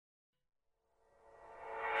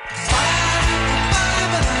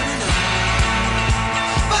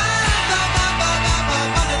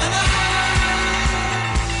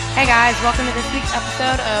guys, welcome to this week's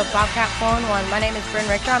episode of Bobcat 4-in-1. My name is Bryn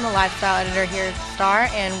Richter. I'm the lifestyle editor here at Star,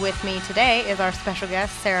 and with me today is our special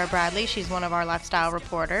guest, Sarah Bradley. She's one of our lifestyle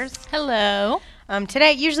reporters. Hello.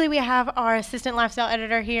 Today, usually we have our assistant lifestyle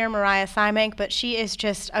editor here, Mariah Simank, but she is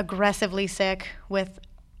just aggressively sick with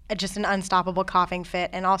just an unstoppable coughing fit,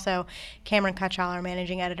 and also Cameron Cutshall, our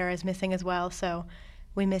managing editor, is missing as well, so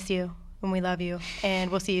we miss you and we love you, and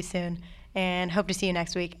we'll see you soon. And hope to see you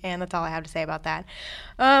next week. And that's all I have to say about that.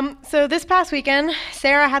 So this past weekend,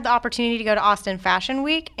 Sarah had the opportunity to go to Austin Fashion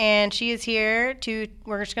Week, and she is here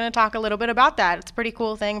we're just going to talk a little bit about that. It's a pretty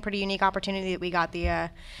cool thing, pretty unique opportunity that we got the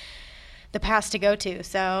pass to go to.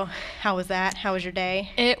 So how was that? How was your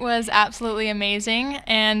day? It was absolutely amazing,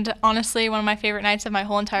 and honestly, one of my favorite nights of my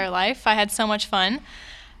whole entire life. I had so much fun.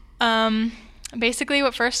 Basically,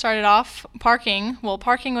 what first started off, parking. Well,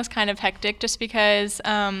 parking was kind of hectic just because...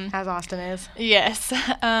 as Austin is. Yes.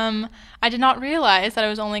 I did not realize that it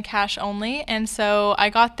was only cash only, and so I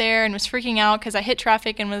got there and was freaking out because I hit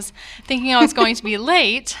traffic and was thinking I was going to be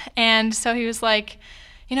late, and so he was like,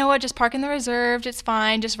 you know what, just park in the reserved, it's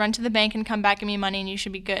fine, just run to the bank and come back and give me money and you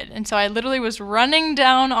should be good. And so I literally was running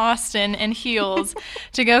down Austin in heels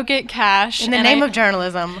to go get cash. In the name of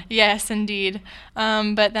journalism. Yes, indeed.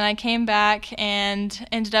 But then I came back and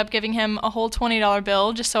ended up giving him a whole $20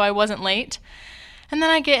 bill just so I wasn't late. And then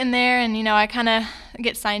I get in there and, I kind of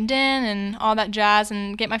get signed in and all that jazz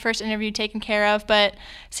and get my first interview taken care of. But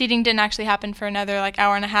seating didn't actually happen for another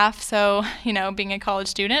hour and a half. So, being a college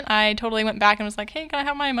student, I totally went back and was like, hey, can I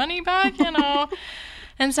have my money back?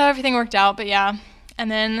 And so everything worked out. But yeah. And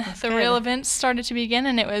then That's good. Real events started to begin,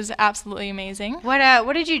 and it was absolutely amazing.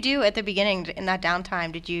 What did you do at the beginning in that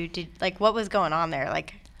downtime? What was going on there?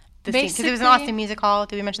 Because it was an Austin Music Hall.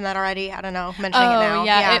 Did we mention that already? I don't know. Mentioning it now.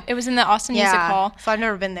 Yeah. It was in the Austin Music Hall. So I've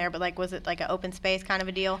never been there, but was it an open space kind of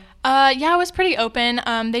a deal? Yeah, it was pretty open.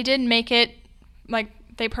 They did make it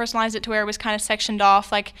they personalized it to where it was kind of sectioned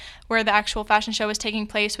off, where the actual fashion show was taking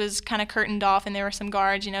place was kind of curtained off, and there were some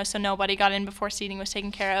guards, so nobody got in before seating was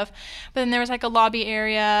taken care of. But then there was a lobby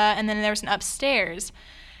area, and then there was an upstairs.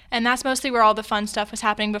 And that's mostly where all the fun stuff was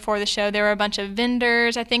happening before the show. There were a bunch of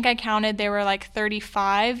vendors. I think I counted there were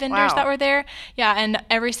 35 vendors that were there. Yeah, and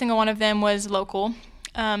every single one of them was local.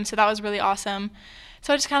 So that was really awesome.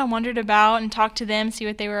 So I just kind of wandered about and talked to them, see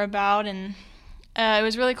what they were about, and it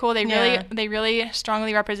was really cool. They really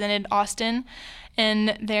strongly represented Austin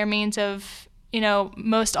in their means of,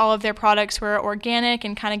 most all of their products were organic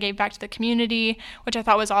and kind of gave back to the community, which I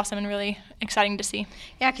thought was awesome and really exciting to see.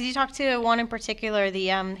 Yeah, because you talked to one in particular, the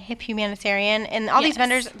Hip Humanitarian, and all these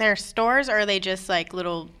vendors, they're stores, or are they just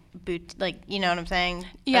little boot, you know what I'm saying?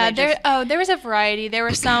 Yeah, there was a variety. There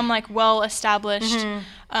were some well-established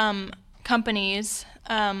companies,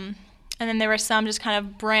 and then there were some just kind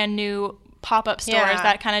of brand new pop-up stores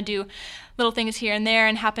that kind of do little things here and there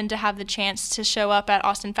and happened to have the chance to show up at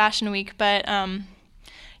Austin Fashion Week. But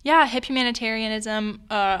Hip Humanitarianism,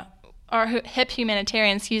 or Hip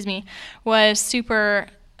Humanitarian, was super,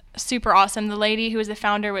 super awesome. The lady who was the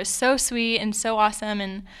founder was so sweet and so awesome,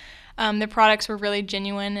 and the products were really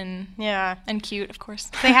genuine and cute, of course.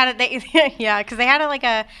 They had because they had I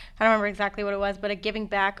don't remember exactly what it was, but a giving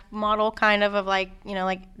back model kind of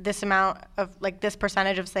this amount of this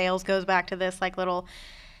percentage of sales goes back to this little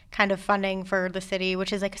kind of funding for the city,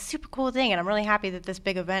 which is a super cool thing, and I'm really happy that this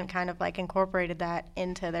big event kind of incorporated that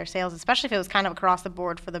into their sales, especially if it was kind of across the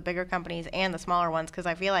board for the bigger companies and the smaller ones, because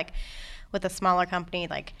I feel with a smaller company,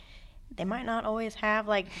 they might not always have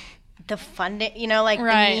the funding,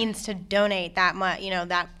 the means to donate that much,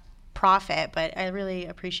 that profit, but I really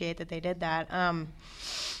appreciate that they did that.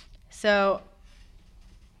 So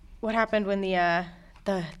what happened when the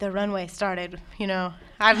runway started? You've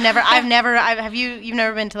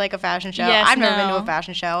never been to a fashion show? Yes, I've never been to a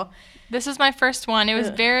fashion show. This is my first one. It was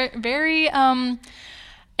very, very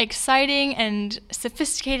exciting and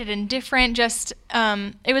sophisticated and different. Just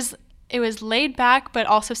it was laid back, but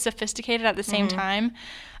also sophisticated at the same time.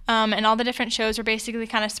 And all the different shows were basically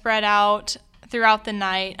kind of spread out throughout the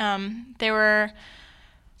night. There were,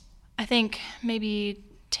 I think, maybe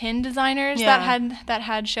 10 designers that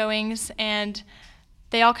had showings, and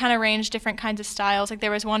they all kind of ranged different kinds of styles.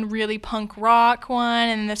 There was one really punk rock one,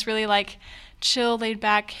 and this really chill, laid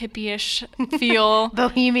back, hippie-ish feel.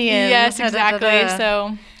 Bohemian. Yes, exactly.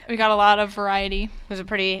 So we got a lot of variety. I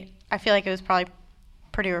feel it was probably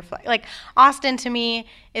pretty Austin to me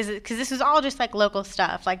is, because this was all just local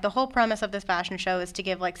stuff. The whole premise of this fashion show is to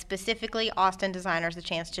give specifically Austin designers a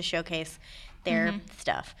chance to showcase their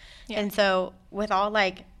stuff. Yeah. And so with all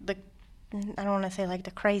the I don't want to say like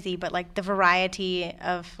the crazy, but like the variety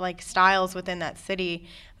of like styles within that city.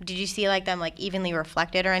 Did you see like them like evenly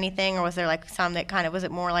reflected or anything, or was there like some that kind of, was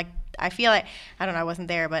it more like, I feel like, I don't know, I wasn't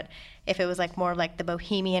there, but if it was like more like the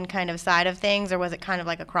bohemian kind of side of things, or was it kind of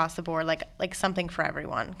like across the board, like something for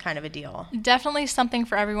everyone kind of a deal? Definitely something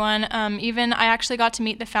for everyone. Even I actually got to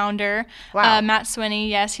meet the founder, Wow. Matt Swinney.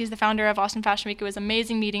 Yes, he's the founder of Austin Fashion Week. It was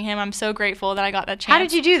amazing meeting him. I'm so grateful that I got that chance. How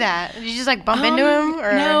did you do that? Did you just like bump into him?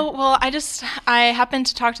 Or? No, well, I happened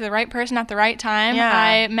to talk to the right person at the right time. Yeah.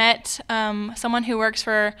 I met someone who works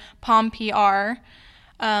for Palm PR.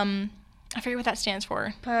 I forget what that stands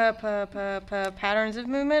for. Patterns of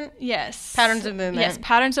movement? Yes. Patterns of movement. Yes,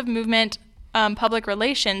 Patterns of Movement, public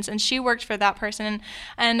relations, and she worked for that person,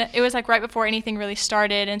 and it was like right before anything really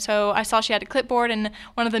started, and so I saw she had a clipboard and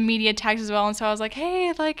one of the media tags as well, and so I was like,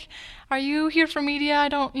 hey, like, are you here for media? I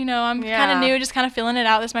don't, I'm kind of new, just kind of filling it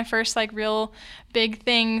out. This is my first like real big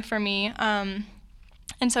thing for me, and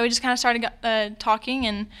so we just kind of started talking,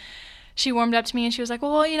 and she warmed up to me and she was like,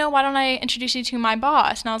 well, why don't I introduce you to my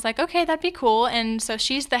boss? And I was like, okay, that'd be cool. And so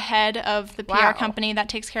she's the head of the PR company that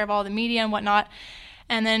takes care of all the media and whatnot.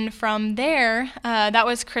 And then from there, that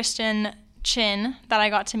was Kristen Chin that I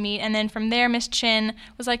got to meet. And then from there, Miss Chin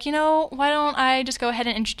was like, why don't I just go ahead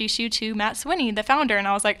and introduce you to Matt Swinney, the founder? And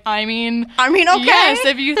I was like, I mean, okay. Yes,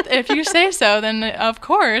 if you say so, then of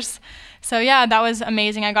course. So yeah, that was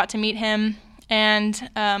amazing. I got to meet him,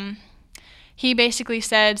 and he basically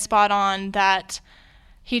said spot on that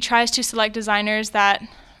he tries to select designers that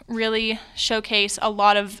really showcase a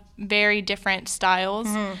lot of very different styles,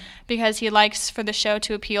 because he likes for the show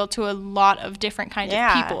to appeal to a lot of different kinds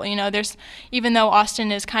of people. There's, even though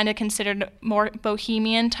Austin is kind of considered more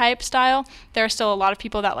bohemian type style, there are still a lot of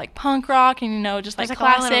people that like punk rock and just like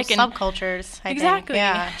classic and subcultures. Exactly.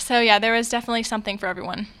 Yeah. So yeah, there was definitely something for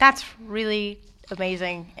everyone. That's really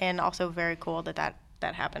amazing, and also very cool that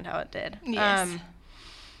happened how it did. Yes.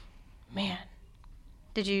 Man,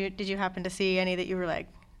 did you happen to see any that you were like,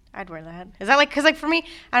 I'd wear that? Is that like, because like for me,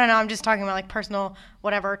 I don't know, I'm just talking about like personal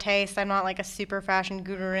whatever taste. I'm not like a super fashion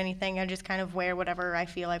guru or anything. I just kind of wear whatever I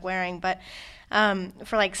feel like wearing. But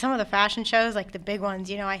for like some of the fashion shows, like the big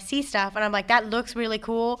ones, I see stuff and I'm like, that looks really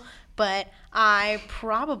cool, but I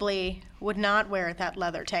probably would not wear that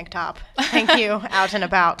leather tank top. Thank you, out and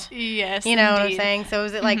about. Yes, you know indeed. What I'm saying? So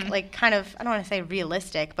is it like kind of, I don't want to say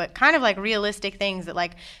realistic, but kind of like realistic things that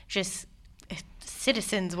like just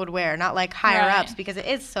citizens would wear, not like higher ups, because it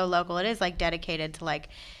is so local. It is like dedicated to like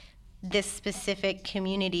this specific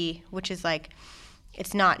community, which is like,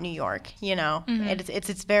 it's not New York, it's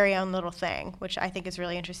its very own little thing, which I think is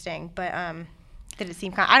really interesting. But did it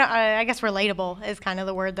seem I guess relatable is kind of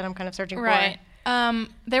the word that I'm kind of searching for. Right.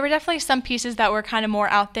 There were definitely some pieces that were kind of more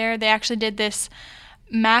out there. They actually did this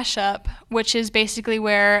mashup, which is basically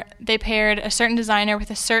where they paired a certain designer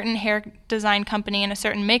with a certain hair design company and a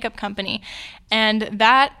certain makeup company, and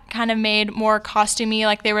that kind of made more costumey.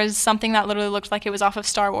 Like there was something that literally looked like it was off of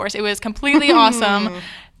Star Wars. It was completely awesome.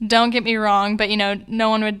 Don't get me wrong, but no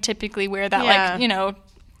one would typically wear that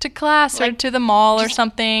to class or to the mall or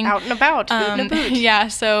something. Out and about, boot and a boot. Yeah,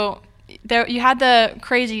 so there you had the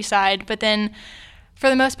crazy side, but then for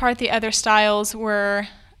the most part, the other styles were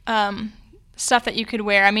stuff that you could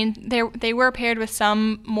wear. I mean, they were paired with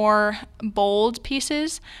some more bold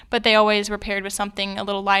pieces, but they always were paired with something a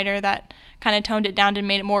little lighter that kind of toned it down and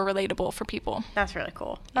made it more relatable for people. That's really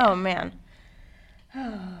cool. Yeah. Oh, man.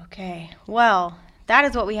 Okay. Well, that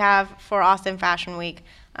is what we have for Austin Fashion Week.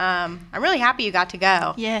 I'm really happy you got to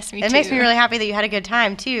go. Yes, me too. It makes me really happy that you had a good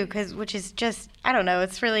time too, which is just, I don't know,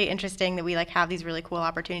 it's really interesting that we like have these really cool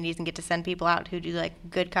opportunities and get to send people out who do like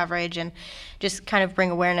good coverage and just kind of bring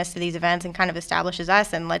awareness to these events and kind of establishes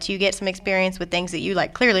us and lets you get some experience with things that you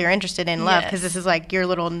like clearly are interested in, love, because this is like your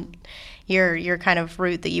little your kind of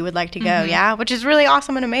route that you would like to go, which is really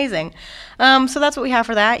awesome and amazing. So that's what we have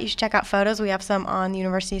for that. You should check out photos. We have some on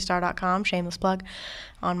universitystar.com, shameless plug,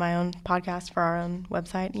 on my own podcast for our own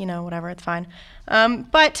website, whatever, it's fine.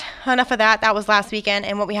 But enough of that. That was last weekend,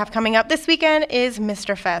 and what we have coming up this weekend is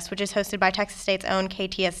Mr. Fest, which is hosted by Texas State's own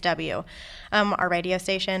KTSW, our radio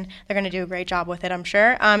station. They're going to do a great job with it, I'm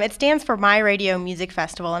sure. It stands for My Radio Music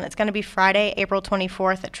Festival, and it's going to be Friday, April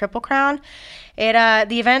 24th at Triple Crown. The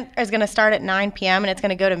event is going to start at 9 p.m., and it's going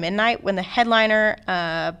to go to midnight when the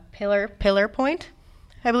headliner, Pillar Point,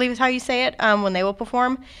 I believe is how you say it, when they will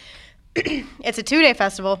perform. It's a 2-day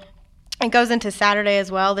festival. It goes into Saturday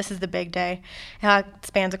as well. This is the big day. It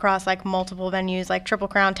spans across like multiple venues like Triple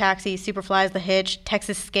Crown Taxi, Superfly's The Hitch,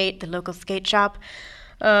 Texas Skate, the local skate shop,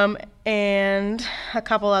 and a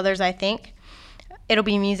couple others, I think. It'll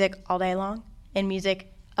be music all day long and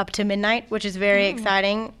music up to midnight, which is very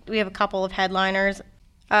exciting. We have a couple of headliners.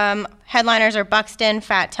 Headliners are Buxton,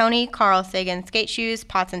 Fat Tony, Carl Sagan Skate Shoes,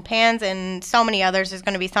 Pots and Pans, and so many others. There's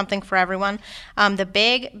going to be something for everyone. The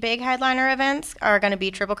big headliner events are going to be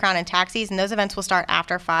Triple Crown and Taxis, and those events will start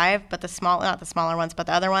after 5, but not the smaller ones, but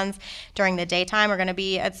the other ones during the daytime are going to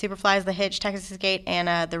be at Superflies, The Hitch, Texas Skate,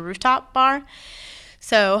 and the Rooftop Bar.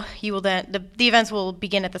 So you will then the events will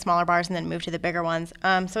begin at the smaller bars and then move to the bigger ones.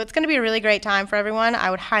 So it's going to be a really great time for everyone. I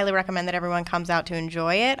would highly recommend that everyone comes out to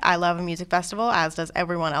enjoy it. I love a music festival, as does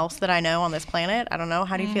everyone else that I know on this planet. I don't know.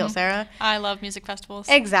 How do you feel, Sarah? I love music festivals.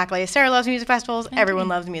 Exactly. Sarah loves music festivals. Everyone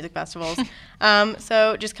loves music festivals.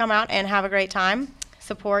 So just come out and have a great time.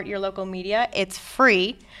 Support your local media. It's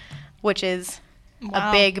free, which is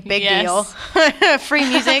a big deal. Free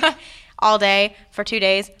music all day for 2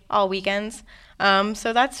 days, all weekends.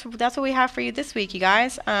 So that's what we have for you this week, you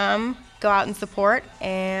guys. Go out and support,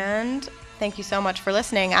 and thank you so much for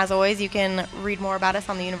listening. As always, you can read more about us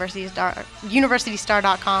on the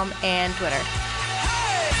universitystar.com and Twitter.